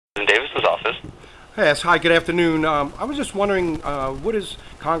in Davis's office. Yes, hi, good afternoon. I was just wondering, what is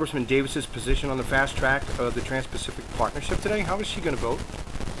Congressman Davis's position on the fast track of the Trans-Pacific Partnership today? How is she going to vote?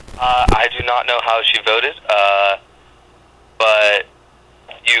 I do not know how she voted, but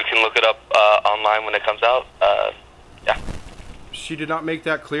you can look it up online when it comes out. Yeah. She did not make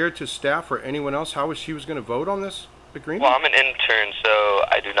that clear to staff or anyone else how she was going to vote on this agreement? Well, I'm an intern, so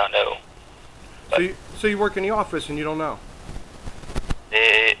I do not know. So you work in the office and you don't know?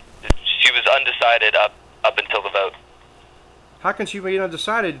 She was undecided up until the vote. How can she be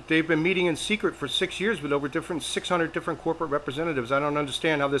undecided? They've been meeting in secret for 6 years with over 600 different corporate representatives. I don't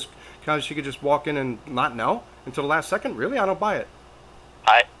understand how she could just walk in and not know until the last second. Really? I don't buy it.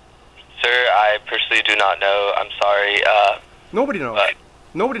 Sir, I personally do not know. I'm sorry. Nobody knows.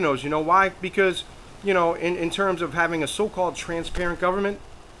 Nobody knows. You know why? Because, you know, in terms of having a so-called transparent government,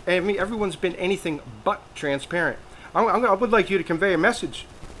 I mean, everyone's been anything but transparent. I would like you to convey a message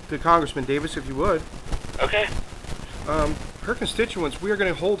to Congressman Davis, if you would. Okay. Her constituents, we are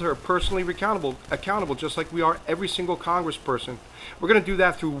going to hold her personally accountable, just like we are every single congressperson. We're going to do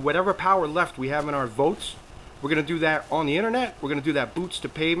that through whatever power left we have in our votes. We're going to do that on the internet. We're going to do that boots to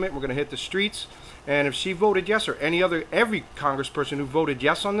pavement. We're going to hit the streets. And if she voted yes, or every congressperson who voted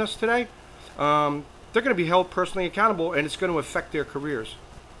yes on this today, they're going to be held personally accountable, and it's going to affect their careers.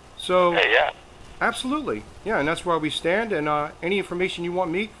 So, hey, yeah. Absolutely. Yeah, and that's where we stand. And any information you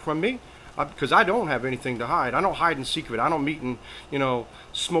want from me, because I don't have anything to hide. I don't hide in secret. I don't meet in,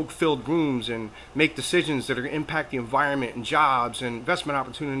 smoke-filled rooms and make decisions that are going to impact the environment and jobs and investment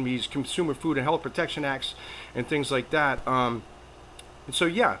opportunities, Consumer Food and Health Protection Acts, and things like that. And so,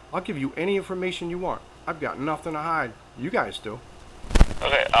 yeah, I'll give you any information you want. I've got nothing to hide. You guys do.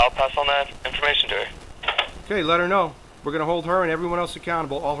 Okay, I'll pass on that information to her. Okay, let her know. We're going to hold her and everyone else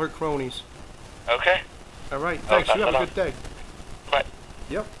accountable, all her cronies. Okay. All right. Thanks. You have a good day. Bye.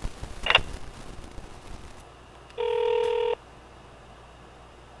 Yep.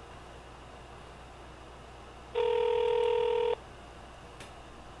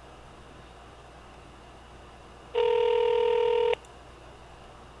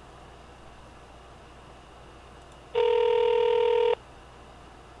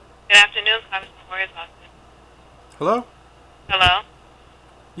 Good afternoon, Congressman Hoyer's office. Hello? Hello?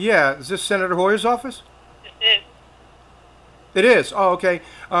 Yeah, is this Senator Hoyer's office? This is. It is. Oh, okay.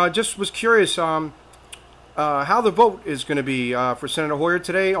 Just was curious how the vote is going to be for Senator Hoyer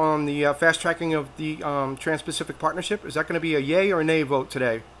today on the fast tracking of the Trans-Pacific Partnership. Is that going to be a yay or a nay vote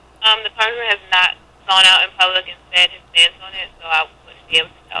today? The Congressman has not gone out in public and said his stance on it, so I wouldn't be able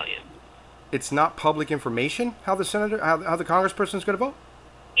to tell you. It's not public information how the congressperson is going to vote?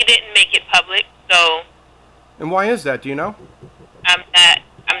 He didn't make it public, so. And why is that? Do you know? I'm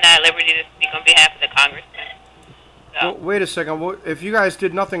not at liberty to speak on behalf of the Congressman. So. Well, wait a second. Well, if you guys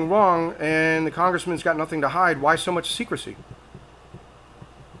did nothing wrong and the congressman's got nothing to hide, why so much secrecy?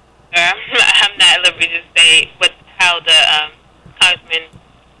 I'm not at liberty to say how the Congressman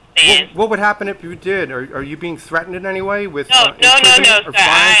stands. What would happen if you did? Are you being threatened in any way with No, sir.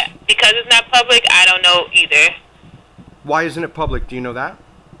 Because it's not public, I don't know either. Why isn't it public? Do you know that?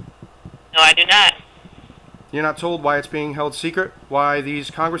 No, I do not. You're not told why it's being held secret? Why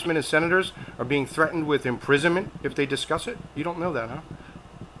these congressmen and senators are being threatened with imprisonment if they discuss it? You don't know that, huh?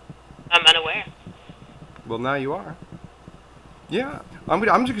 I'm unaware. Well, now you are. Yeah.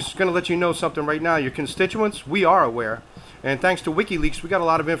 I'm just going to let you know something right now. Your constituents, we are aware. And thanks to WikiLeaks, we got a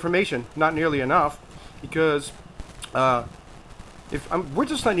lot of information. Not nearly enough. Because we're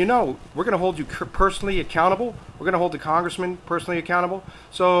just letting you know, we're going to hold you personally accountable. We're going to hold the congressman personally accountable.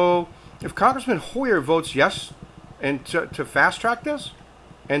 So if Congressman Hoyer votes yes and to fast track this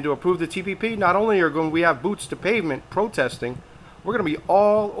and to approve the TPP, not only are we have boots to pavement protesting, we're going to be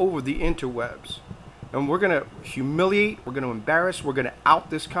all over the interwebs. And we're going to humiliate, we're going to embarrass, we're going to out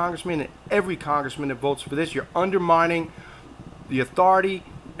this congressman and every congressman that votes for this. You're undermining the authority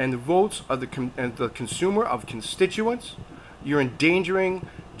and the votes of the consumer, of constituents. You're endangering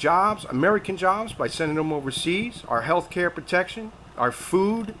jobs, American jobs, by sending them overseas, our health care protection, our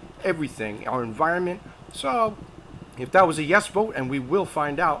food, everything, our environment. So if that was a yes vote, and we will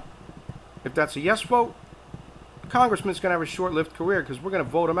find out if that's a yes vote, the congressman's going to have a short-lived career because we're going to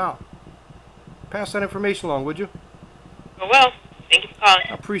vote him out. Pass that information along, would you? Well, thank you for calling.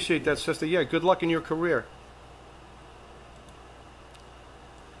 I appreciate that, sister. Yeah, good luck in your career.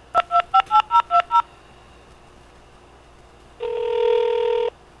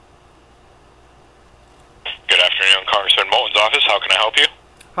 Good afternoon, Congressman Moulton's office. How can I help you?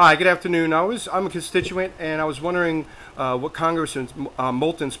 Hi, good afternoon. I'm a constituent, and I was wondering what Congressman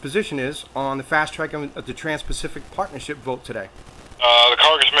Moulton's position is on the fast track of the Trans-Pacific Partnership vote today. The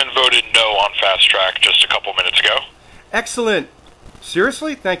congressman voted no on fast track just a couple minutes ago. Excellent.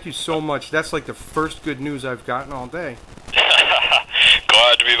 Seriously? Thank you so much. That's like the first good news I've gotten all day.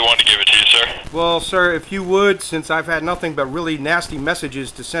 Glad to be the one to give it to you, sir. Well, sir, if you would, since I've had nothing but really nasty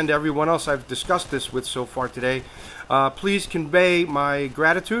messages to send to everyone else I've discussed this with so far today, please convey my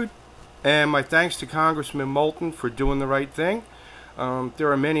gratitude and my thanks to Congressman Moulton for doing the right thing.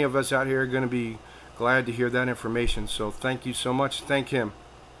 There are many of us out here going to be glad to hear that information, so thank you so much. Thank him.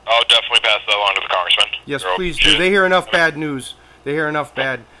 I'll definitely pass that along to the congressman. Yes, please do. They hear enough bad news. They hear enough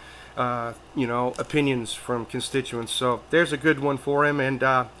bad, opinions from constituents. So there's a good one for him. And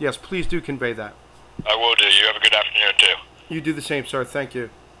yes, please do convey that. I will do. You have a good afternoon, too. You do the same, sir. Thank you.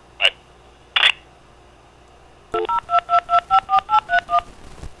 Bye.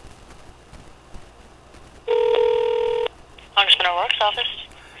 Congressman O'Rourke's office.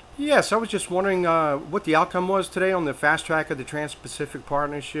 Yes, I was just wondering what the outcome was today on the fast track of the Trans-Pacific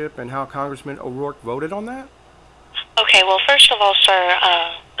Partnership and how Congressman O'Rourke voted on that. Okay, well, first of all, sir,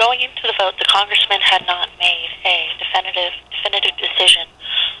 going into the vote, the congressman had not made a definitive decision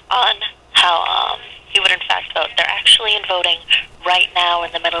on how he would in fact vote. They're actually in voting right now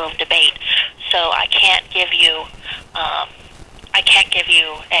in the middle of debate, so I can't give you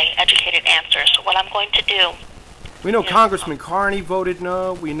a educated answer. So what I'm going to do. We know Congressman Carney voted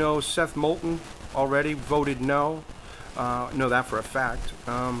no. We know Seth Moulton already voted no. Know that for a fact.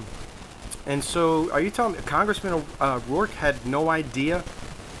 And so, are you telling me Congressman O'Rourke had no idea?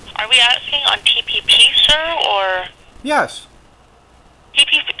 Are we asking on TPP, sir, or? Yes.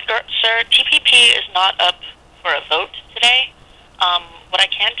 Sir, TPP is not up for a vote today. What I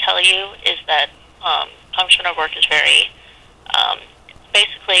can tell you is that Congressman O'Rourke is very,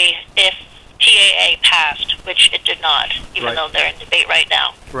 basically, if TAA passed, which it did not, even though they're in debate right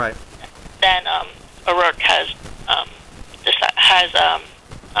now. Right. Then O'Rourke he has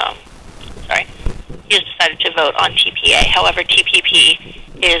decided to vote on TPA. However, TPP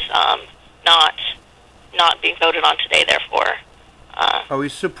is not being voted on today. Therefore,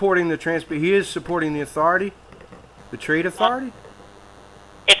 he's supporting the He is supporting the authority, the trade authority.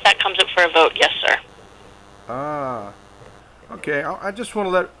 If that comes up for a vote, yes, sir. Okay. I just want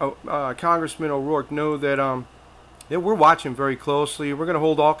to let Congressman O'Rourke know that we're watching very closely. We're going to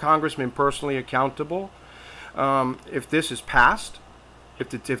hold all congressmen personally accountable. If this is passed,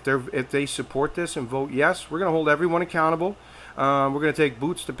 if they support this and vote yes, we're going to hold everyone accountable. We're going to take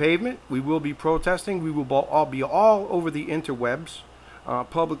boots to pavement. We will be protesting. We will all be all over the interwebs,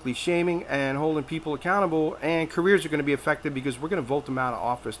 publicly shaming and holding people accountable. And careers are going to be affected because we're going to vote them out of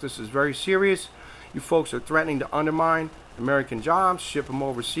office. This is very serious. You folks are threatening to undermine American jobs, ship them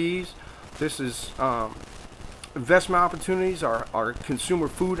overseas. This is investment opportunities, our consumer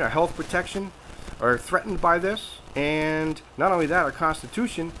food, our health protection are threatened by this. And not only that, our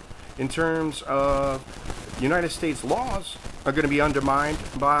Constitution, in terms of United States laws, are going to be undermined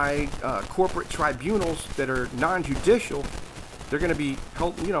by corporate tribunals that are non-judicial. They're going to be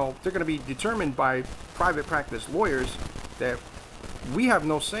held, they're going to be determined by private practice lawyers that we have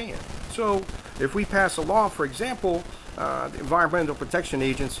no say in. So if we pass a law, for example, the Environmental Protection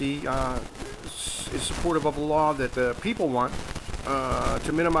Agency is supportive of a law that the people want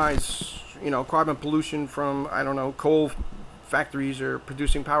to minimize carbon pollution from, coal factories or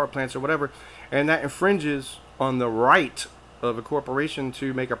producing power plants or whatever, and that infringes on the right of a corporation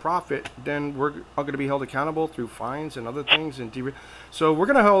to make a profit, then we're all going to be held accountable through fines and other things. So we're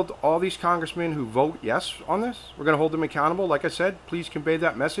going to hold all these congressmen who vote yes on this. We're going to hold them accountable. Like I said, please convey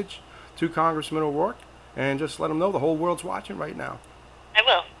that message to Congressman O'Rourke and just let them know the whole world's watching right now. I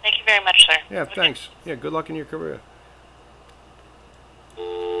will. Thank you very much, sir. Yeah, thanks. Yeah, good luck in your career.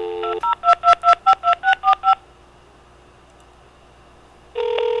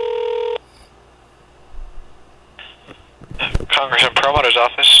 Congressman Perlmutter's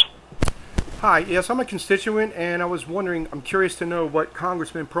office. Hi, yes, I'm a constituent, and I was wondering, I'm curious to know what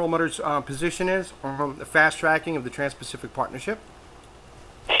Congressman Perlmutter's position is on the fast tracking of the Trans-Pacific Partnership.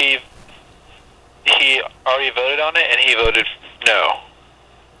 He already voted on it, and he voted no.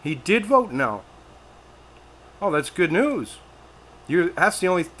 He did vote no. Oh, that's good news. You're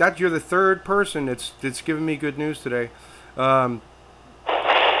the third person that's given me good news today. I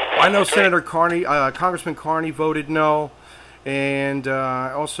know Senator Carney, Congressman Carney voted no. And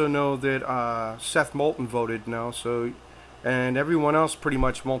I also know that Seth Moulton voted no, and everyone else pretty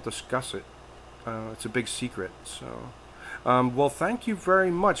much won't discuss it. It's a big secret. So, well, thank you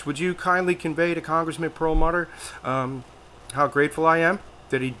very much. Would you kindly convey to Congressman Perlmutter how grateful I am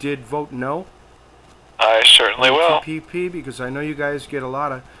that he did vote no? I certainly will. TPP, because I know you guys get a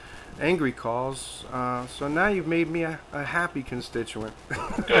lot angry calls. So now you've made me a happy constituent.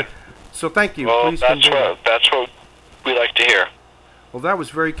 Good. So thank you. Well, Please that's continue. what we like to hear. Well, that was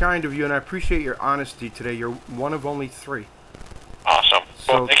very kind of you, and I appreciate your honesty today. You're one of only 3. Awesome.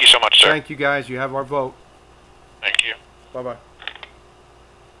 So Well, thank you so much, sir. Thank you, guys. You have our vote. Thank you. Bye-bye.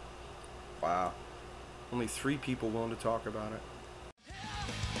 Wow. Only 3 people willing to talk about it.